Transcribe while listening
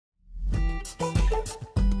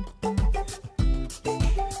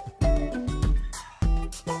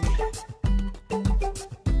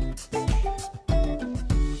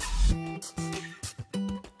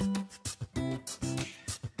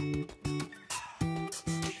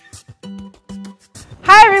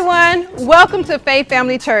Welcome to Faith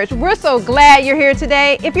Family Church. We're so glad you're here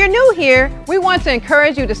today. If you're new here, we want to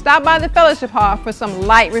encourage you to stop by the fellowship hall for some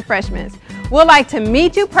light refreshments. We'd like to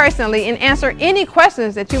meet you personally and answer any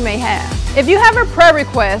questions that you may have. If you have a prayer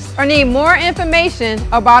request or need more information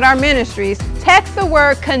about our ministries, text the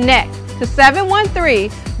word CONNECT to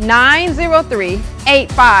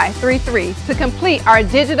 713-903-8533 to complete our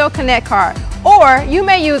digital Connect card. Or you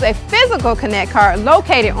may use a physical Connect card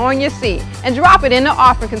located on your seat and drop it in the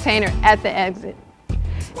offering container at the exit.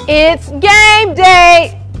 It's game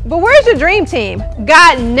day! But where's your dream team?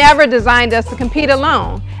 God never designed us to compete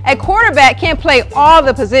alone. A quarterback can't play all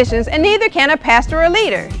the positions, and neither can a pastor or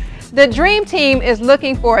leader. The dream team is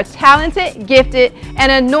looking for talented, gifted,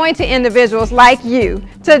 and anointed individuals like you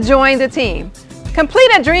to join the team.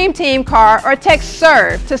 Complete a dream team card or text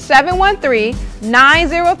SERVE to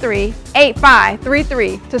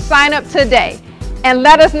 713-903-8533 to sign up today, and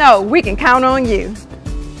let us know we can count on you.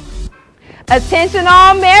 Attention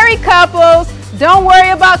all married couples, don't worry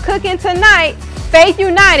about cooking tonight. Faith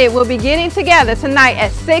United will be getting together tonight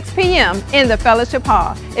at 6 p.m. in the fellowship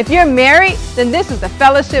hall. If you're married, then this is the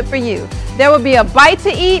fellowship for you. There will be a bite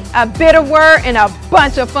to eat, a bitter word, and a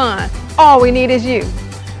bunch of fun. All we need is you.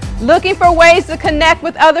 Looking for ways to connect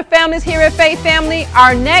with other families here at Faith Family?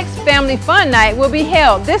 Our next Family Fun Night will be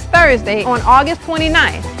held this Thursday on August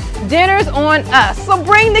 29th. Dinner's on us, so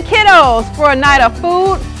bring the kiddos for a night of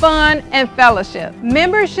food, fun, and fellowship.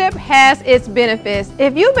 Membership has its benefits.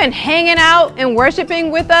 If you've been hanging out and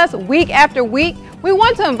worshiping with us week after week, we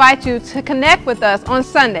want to invite you to connect with us on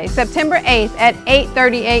Sunday, September 8th at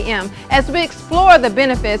 8:30 a.m. as we explore the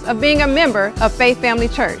benefits of being a member of Faith Family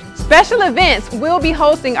Church. Special events, we'll be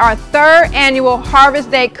hosting our 3rd annual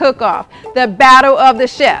Harvest Day Cook-Off, the Battle of the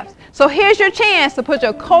Chefs. So here's your chance to put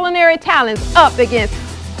your culinary talents up against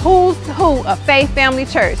who's who of Faith Family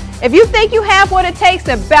Church. If you think you have what it takes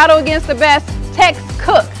to battle against the best, text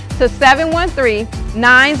COOK to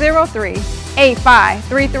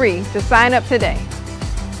 713-903-8533 to sign up today.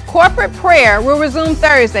 Corporate prayer will resume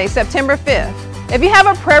Thursday, September 5th. If you have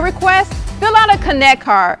a prayer request, fill out a Connect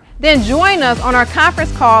card, then join us on our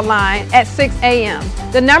conference call line at 6 a.m.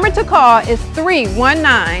 The number to call is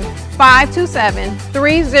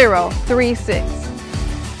 319-527-3036.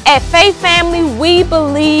 At Faith Family, we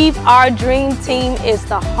believe our dream team is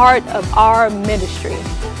the heart of our ministry.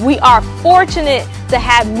 We are fortunate to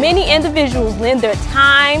have many individuals lend their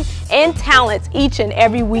time and talents each and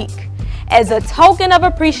every week. As a token of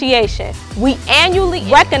appreciation, we annually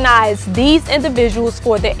recognize these individuals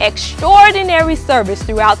for their extraordinary service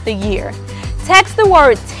throughout the year. Text the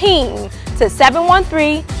word TEAM to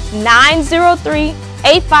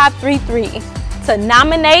 713-903-8533 to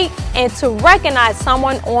nominate and to recognize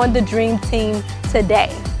someone on the dream team today.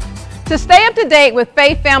 To stay up to date with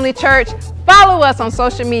Faith Family Church, follow us on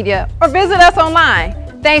social media or visit us online.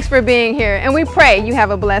 Thanks for being here, and we pray you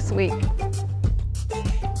have a blessed week.